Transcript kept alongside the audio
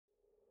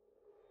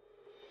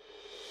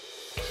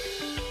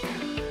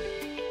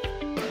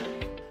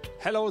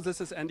Hello, this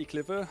is Andy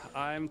Klippe.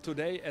 I'm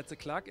today at the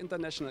Clark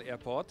International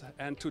Airport,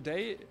 and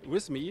today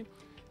with me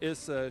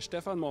is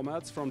Stefan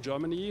Mommartz from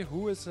Germany,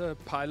 who is a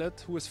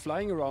pilot who is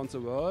flying around the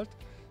world.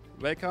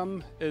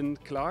 Welcome in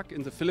Clark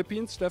in the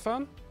Philippines,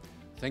 Stefan.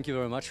 Thank you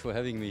very much for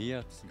having me here.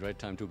 It's a great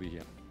time to be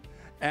here.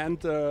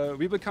 And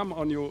we will come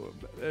on you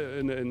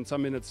in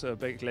some minutes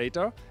back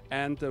later.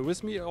 And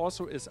with me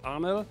also is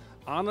Arnel.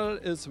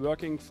 Arnel is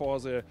working for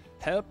the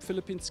Help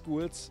Philippine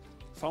Schools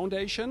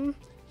Foundation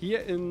here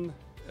in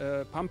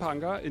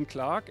Pampanga in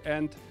Clark,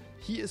 and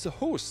he is a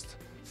host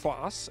for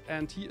us,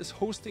 and he is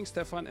hosting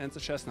Stefan and the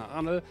Cessna.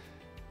 Arnel,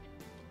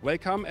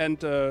 welcome, and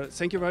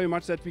thank you very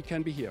much that we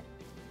can be here.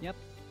 Yep.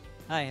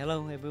 Hi,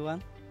 hello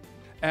everyone.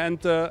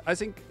 And I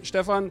think,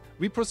 Stefan,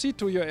 we proceed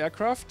to your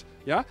aircraft.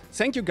 Yeah,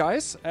 thank you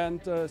guys,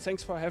 and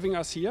thanks for having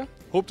us here.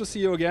 Hope to see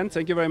you again.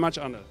 Thank you very much,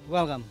 Arnel.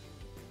 Welcome.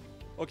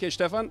 Okay,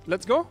 Stefan,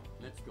 let's go.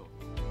 Let's go.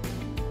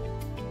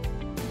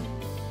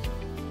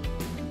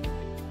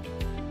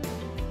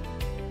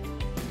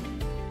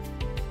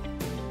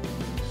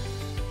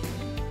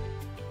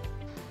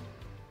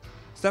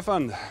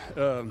 Stefan,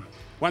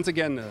 once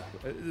again,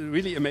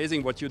 really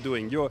amazing what you're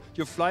doing. You're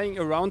flying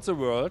around the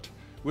world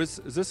with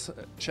this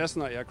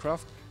Cessna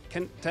aircraft.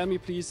 Can tell me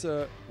please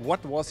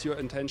what was your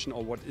intention,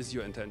 or what is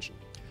your intention?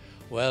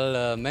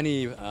 Well,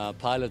 many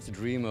pilots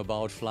dream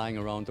about flying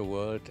around the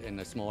world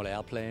in a small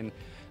airplane,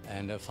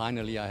 and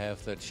finally I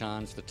have the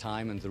chance, the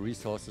time and the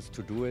resources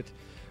to do it,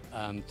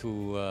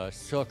 to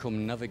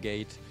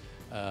circumnavigate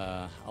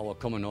our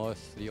common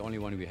Earth, the only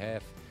one we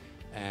have.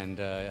 And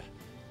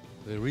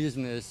the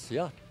reason is,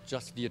 yeah,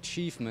 just the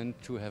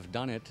achievement to have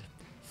done it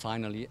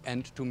finally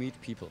and to meet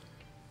people.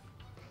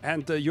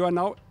 And you are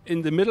now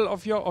in the middle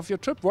of your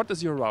trip. What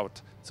is your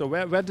route? So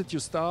where did you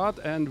start,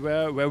 and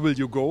where will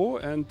you go?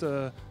 And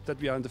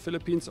that we are in the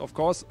Philippines, of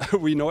course,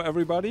 we know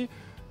everybody.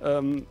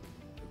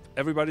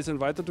 Everybody's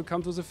invited to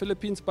come to the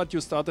Philippines, but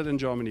you started in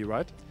Germany,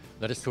 right?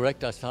 That is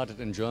correct. I started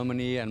in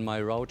Germany, and my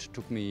route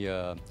took me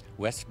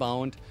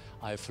westbound.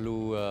 I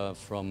flew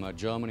from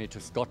Germany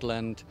to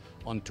Scotland,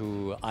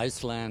 onto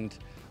Iceland,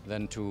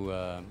 then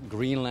to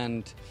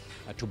Greenland,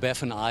 to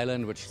Baffin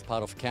Island, which is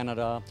part of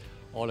Canada,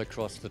 all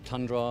across the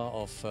tundra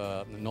of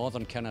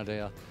northern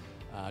Canada,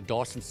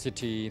 Dawson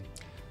City,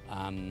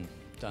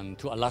 then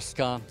to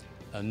Alaska,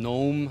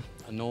 Nome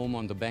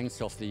on the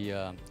banks of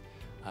the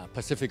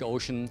Pacific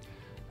Ocean,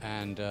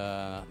 and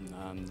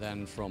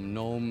then from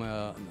Nome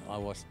I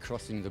was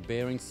crossing the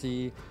Bering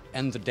Sea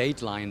and the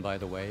Dateline, by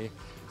the way.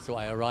 So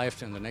I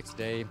arrived on the next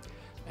day,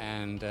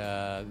 and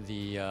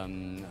the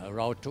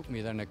route took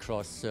me then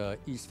across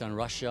eastern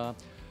Russia,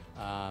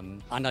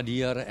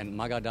 Anadyr and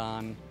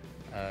Magadan,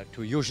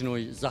 to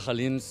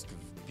Yuzhno-Sakhalinsk,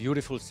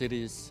 beautiful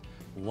cities,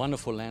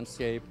 wonderful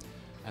landscape,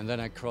 and then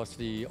I crossed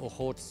the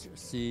Okhotsk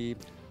Sea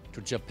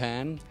to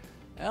Japan,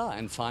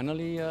 and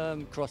finally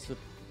crossed the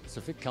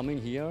Pacific, coming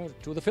here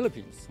to the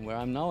Philippines, where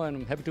I'm now, and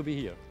I'm happy to be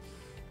here.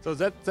 So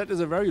that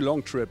is a very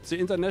long trip. The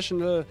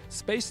International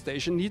Space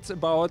Station needs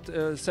about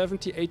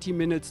 70-80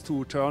 minutes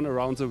to turn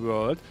around the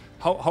world.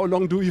 How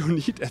long do you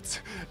need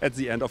at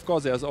the end? Of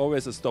course, there's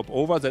always a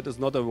stopover. That is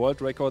not a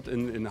world record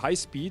in high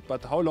speed,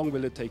 but how long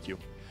will it take you?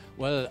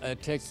 Well,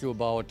 it takes you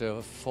about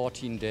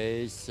 14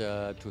 days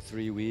to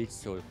 3 weeks,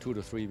 so 2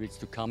 to 3 weeks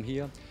to come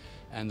here.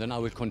 And then I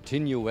will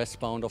continue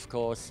westbound, of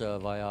course,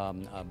 via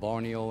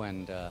Borneo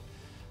and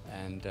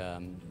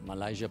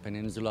Malaysia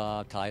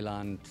Peninsula,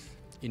 Thailand,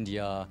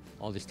 India,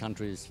 all these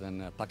countries,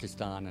 then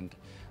Pakistan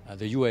and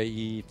the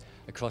UAE,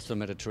 across the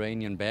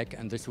Mediterranean back,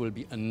 and this will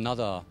be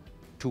another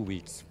 2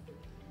 weeks.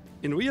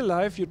 In real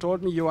life, you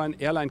told me you are an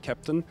airline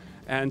captain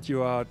and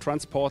you are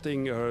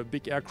transporting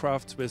big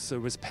aircraft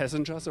with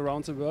passengers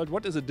around the world.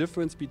 What is the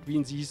difference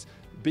between these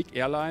big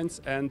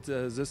airlines and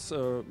this,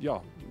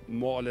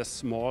 more or less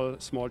small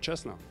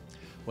Cessna?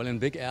 Well, in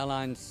big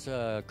airlines,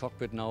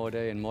 cockpit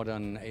nowadays, in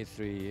modern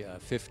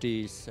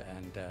A350s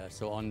and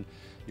so on,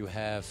 you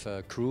have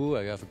a crew,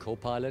 you have a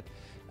co-pilot,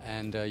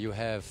 and you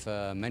have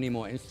many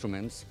more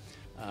instruments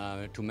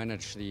to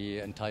manage the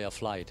entire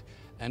flight.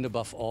 And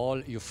above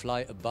all, you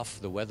fly above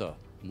the weather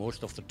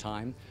most of the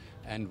time.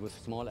 And with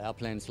small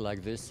airplanes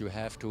like this, you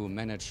have to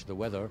manage the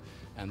weather.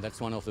 And that's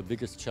one of the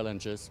biggest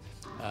challenges,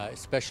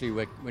 especially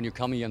when you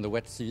come here in the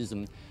wet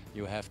season.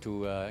 You have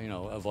to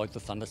avoid the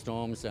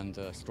thunderstorms and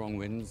the strong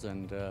winds.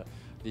 And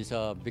these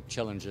are big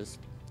challenges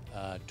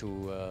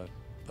to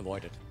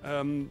avoid it.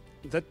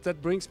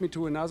 That brings me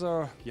to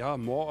another,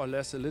 more or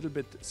less a little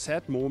bit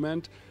sad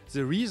moment.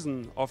 The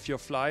reason of your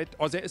flight,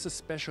 or there is a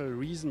special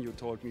reason you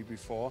told me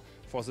before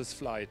for this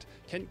flight.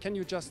 Can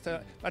you just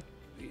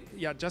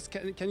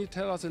can you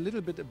tell us a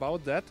little bit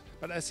about that?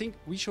 But I think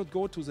we should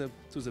go to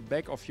the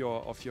back of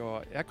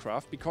your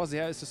aircraft, because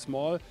there is a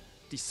small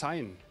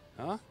design,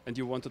 and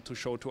you wanted to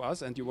show to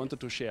us and you wanted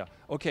to share.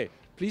 Okay,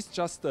 please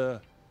just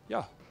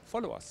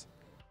follow us.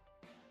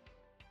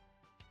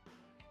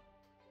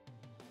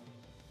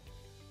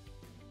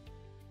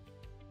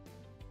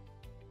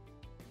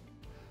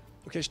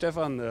 Okay,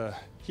 Stefan,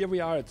 here we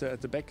are at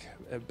the back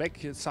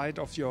side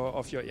of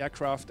your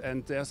aircraft,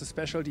 and there's a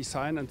special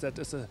design, and that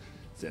is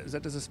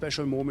that is a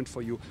special moment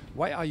for you.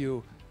 Why are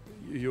you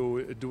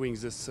doing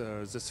this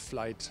this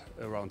flight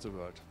around the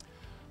world?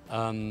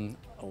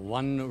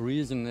 One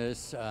reason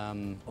is,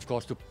 of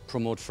course, to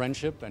promote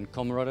friendship and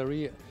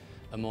camaraderie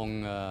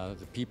among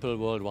the people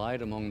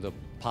worldwide, among the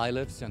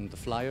pilots and the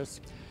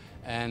flyers.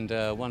 And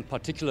one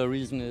particular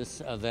reason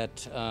is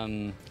that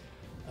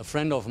a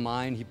friend of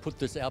mine, he put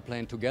this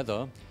airplane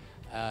together,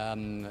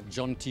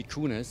 John T.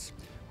 Kunis,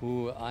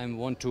 who I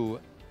want to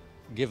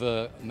give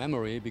a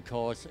memory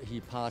because he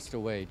passed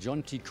away.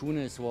 John T.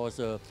 Kunis was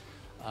a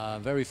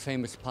very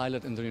famous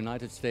pilot in the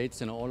United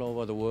States and all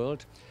over the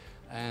world.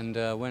 And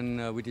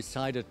when we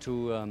decided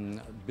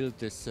to build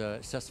this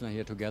Cessna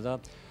here together,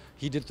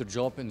 he did the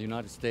job in the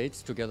United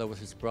States together with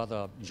his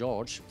brother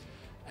George.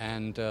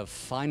 And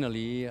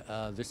finally,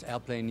 this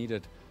airplane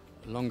needed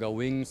longer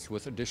wings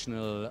with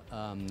additional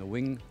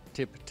wing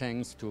tip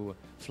tanks to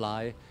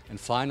fly. And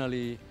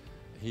finally,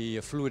 he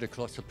flew it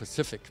across the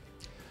Pacific,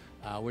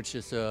 which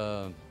is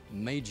a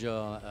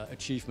major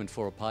achievement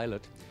for a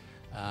pilot.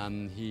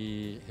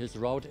 His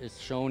route is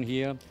shown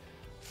here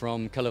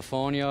from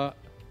California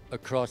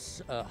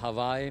across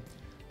Hawaii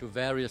to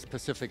various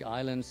Pacific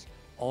islands,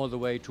 all the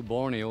way to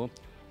Borneo,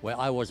 where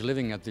I was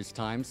living at these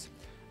times.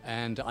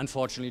 And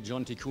unfortunately,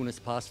 John T. Kunis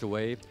passed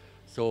away,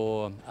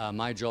 so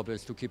my job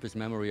is to keep his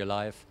memory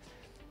alive.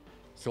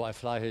 So I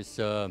fly his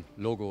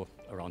logo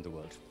around the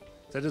world.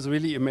 That is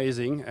really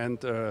amazing.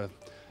 And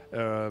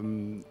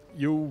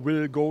you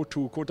will go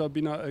to Kota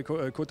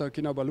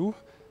Kinabalu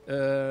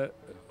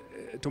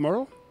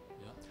tomorrow?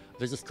 Yeah,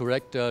 this is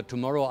correct.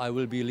 Tomorrow I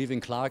will be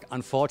leaving Clark,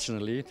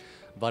 unfortunately,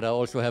 but I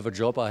also have a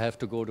job. I have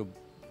to go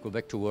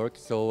back to work.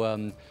 So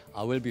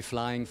I will be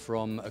flying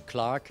from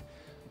Clark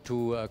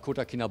to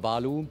Kota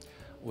Kinabalu,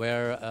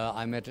 where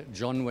I met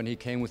John when he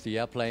came with the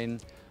airplane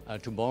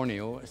to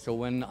Borneo. So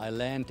when I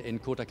land in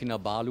Kota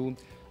Kinabalu,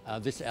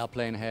 this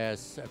airplane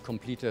has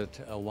completed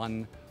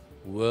one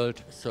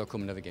world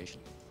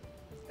circumnavigation.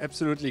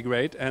 Absolutely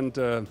great, and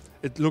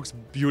it looks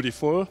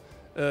beautiful.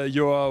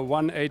 Your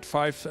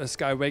 185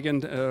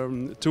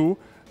 Skywagon 2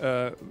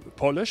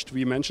 polished.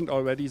 We mentioned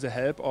already the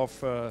help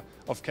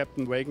of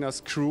Captain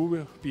Wagner's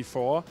crew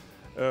before.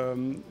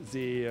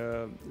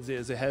 The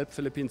Help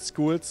Philippines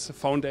Schools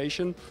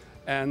Foundation,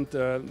 and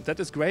that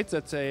is great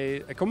that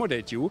they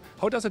accommodate you.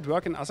 How does it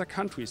work in other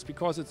countries?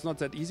 Because it's not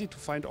that easy to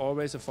find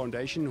always a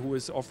foundation who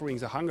is offering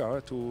the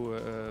hangar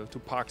to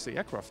park the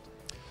aircraft.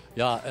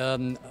 Yeah,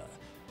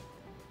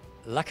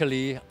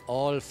 luckily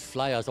all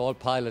flyers, all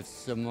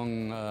pilots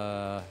among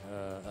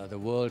the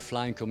world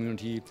flying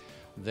community,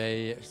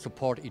 they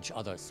support each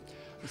other.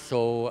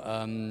 So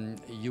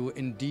you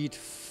indeed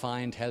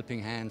find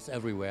helping hands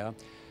everywhere.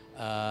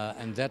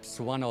 And that's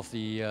one of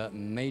the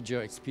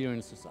major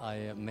experiences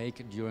I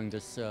make during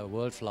this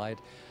world flight.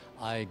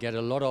 I get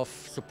a lot of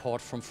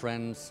support from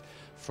friends,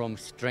 from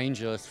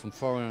strangers, from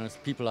foreigners,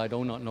 people I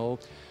do not know.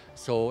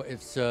 So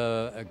it's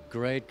a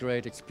great,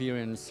 great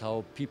experience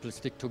how people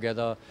stick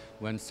together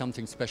when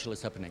something special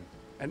is happening.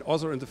 And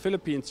also in the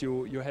Philippines,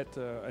 you had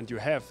and you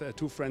have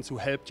two friends who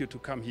helped you to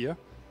come here.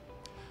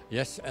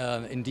 Yes,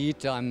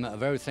 indeed, I'm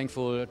very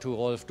thankful to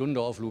Rolf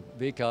Dunder of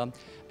Lubeka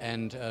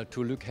and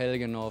to Luc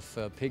Helgen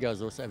of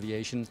Pegasus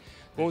Aviation.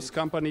 Both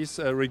companies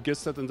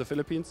registered in the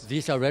Philippines?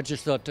 These are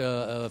registered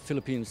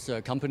Philippines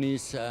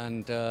companies,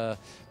 and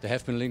they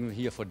have been living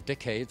here for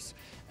decades.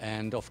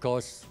 And of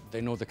course,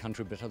 they know the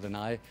country better than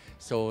I,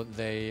 so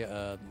they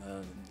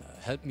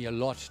helped me a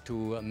lot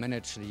to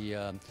manage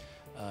the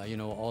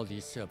all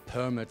these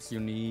permits you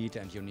need,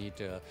 and you need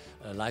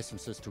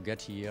licenses to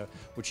get here,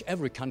 which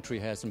every country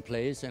has in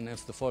place. And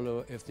if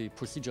the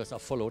procedures are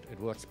followed, it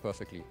works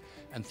perfectly.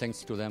 And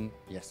thanks to them,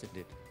 yes, it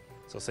did.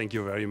 So thank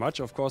you very much,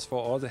 of course, for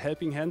all the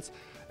helping hands.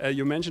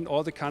 You mentioned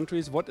all the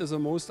countries. What is the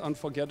most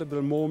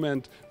unforgettable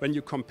moment when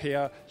you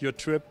compare your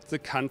trip, the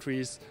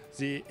countries,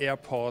 the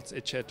airports,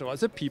 etc.,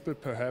 the people,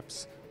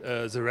 perhaps,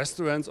 the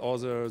restaurants or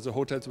the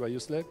hotels where you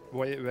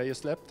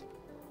slept?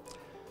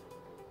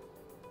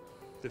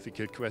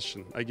 Difficult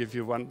question. I give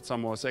you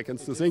some more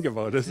seconds to think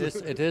about it.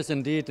 It is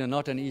indeed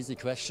not an easy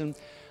question.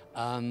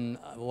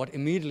 What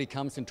immediately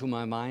comes into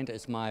my mind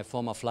is my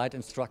former flight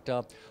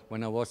instructor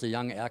when I was a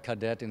young air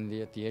cadet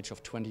at the age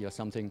of 20 or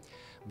something,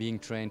 being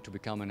trained to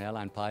become an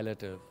airline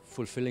pilot,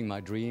 fulfilling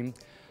my dream.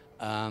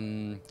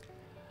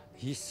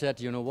 He said,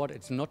 you know what,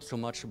 it's not so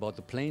much about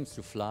the planes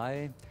you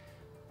fly,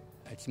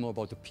 it's more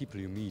about the people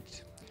you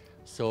meet.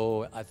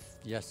 So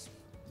yes,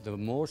 the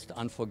most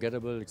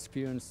unforgettable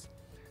experience,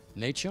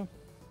 nature,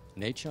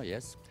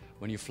 yes.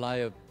 When you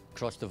fly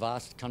across the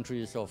vast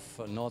countries of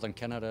northern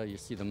Canada, you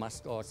see the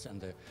muskox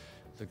and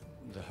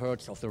the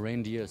herds of the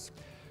reindeers.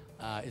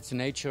 It's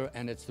nature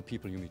and it's the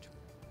people you meet,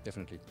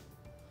 definitely.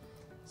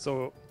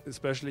 So,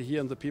 especially here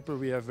in the people,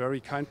 we have very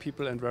kind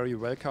people and very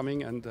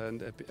welcoming and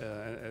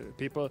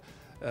people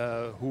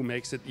who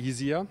makes it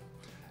easier.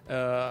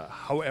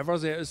 However,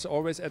 there is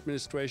always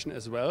administration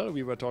as well.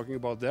 We were talking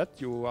about that.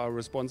 You are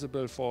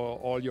responsible for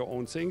all your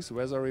own things,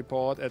 weather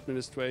report,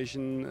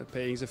 administration,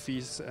 paying the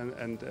fees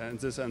and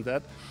this and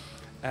that.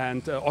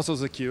 And also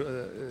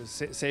the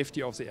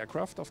safety of the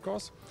aircraft, of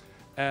course.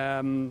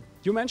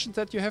 You mentioned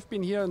that you have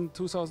been here in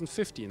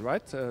 2015,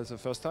 right? The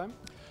first time?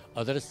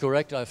 That is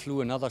correct. I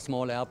flew another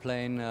small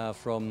airplane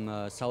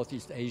from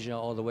Southeast Asia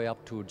all the way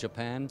up to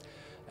Japan,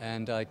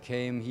 and I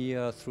came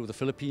here through the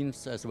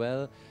Philippines as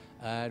well.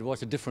 It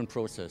was a different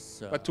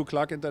process. But to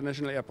Clark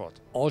International Airport?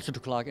 Also to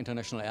Clark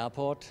International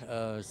Airport,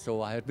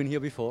 so I had been here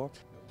before.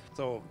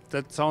 So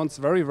that sounds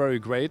very, very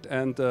great.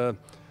 And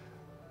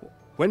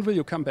when will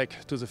you come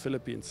back to the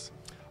Philippines?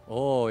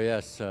 Oh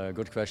yes,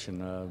 good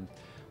question.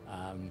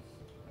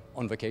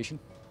 On vacation.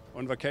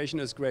 On vacation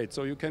is great.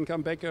 So you can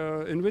come back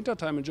in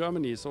wintertime in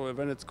Germany. So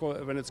when it's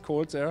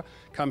cold there,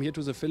 come here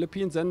to the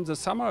Philippines. Then the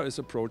summer is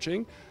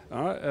approaching,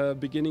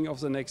 beginning of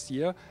the next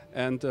year.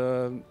 And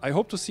I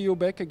hope to see you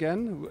back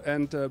again.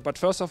 And but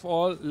first of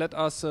all, let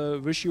us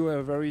wish you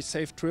a very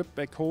safe trip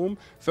back home.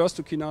 First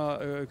to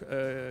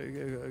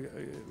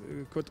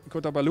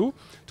Kinabalu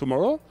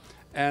tomorrow,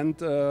 and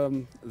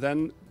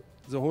then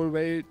the whole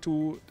way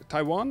to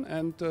Taiwan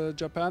and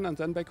Japan, and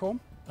then back home.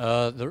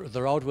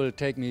 The route will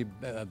take me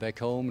back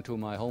home to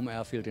my home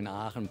airfield in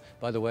Aachen.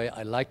 By the way,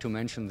 I like to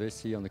mention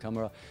this here on the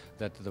camera,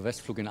 that the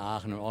Westflug in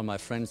Aachen and all my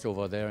friends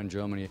over there in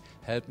Germany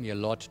helped me a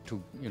lot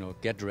to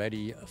get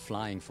ready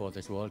flying for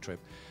this world trip.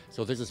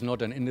 So this is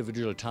not an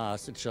individual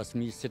task, it's just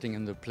me sitting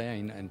in the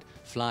plane and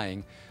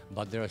flying,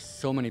 but there are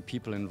so many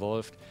people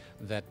involved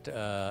that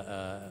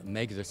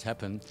make this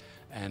happen.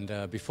 And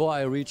before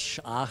I reach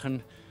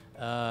Aachen,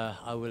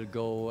 I will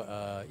go,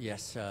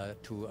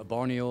 to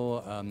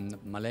Borneo,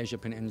 Malaysia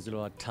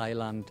Peninsula,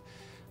 Thailand,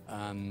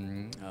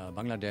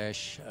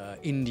 Bangladesh,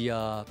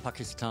 India,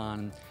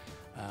 Pakistan,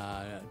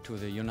 to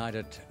the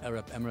United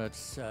Arab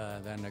Emirates,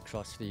 then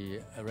across the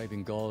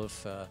Arabian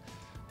Gulf,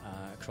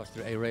 across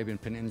the Arabian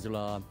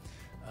Peninsula,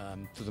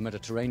 to the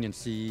Mediterranean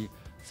Sea.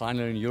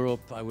 Finally in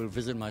Europe, I will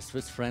visit my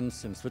Swiss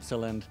friends in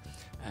Switzerland,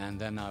 and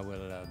then I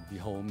will be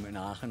home in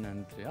Aachen,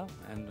 and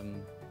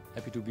I'm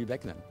happy to be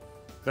back then.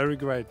 Very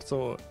great.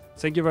 So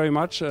thank you very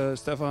much,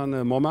 Stefan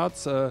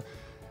Mommartz,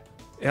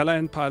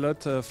 airline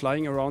pilot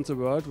flying around the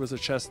world with a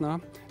Cessna,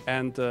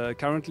 and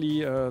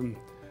currently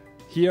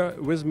here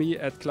with me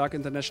at Clark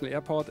International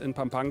Airport in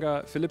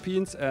Pampanga,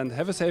 Philippines. And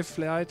have a safe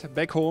flight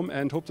back home,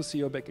 and hope to see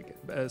you back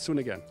soon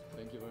again.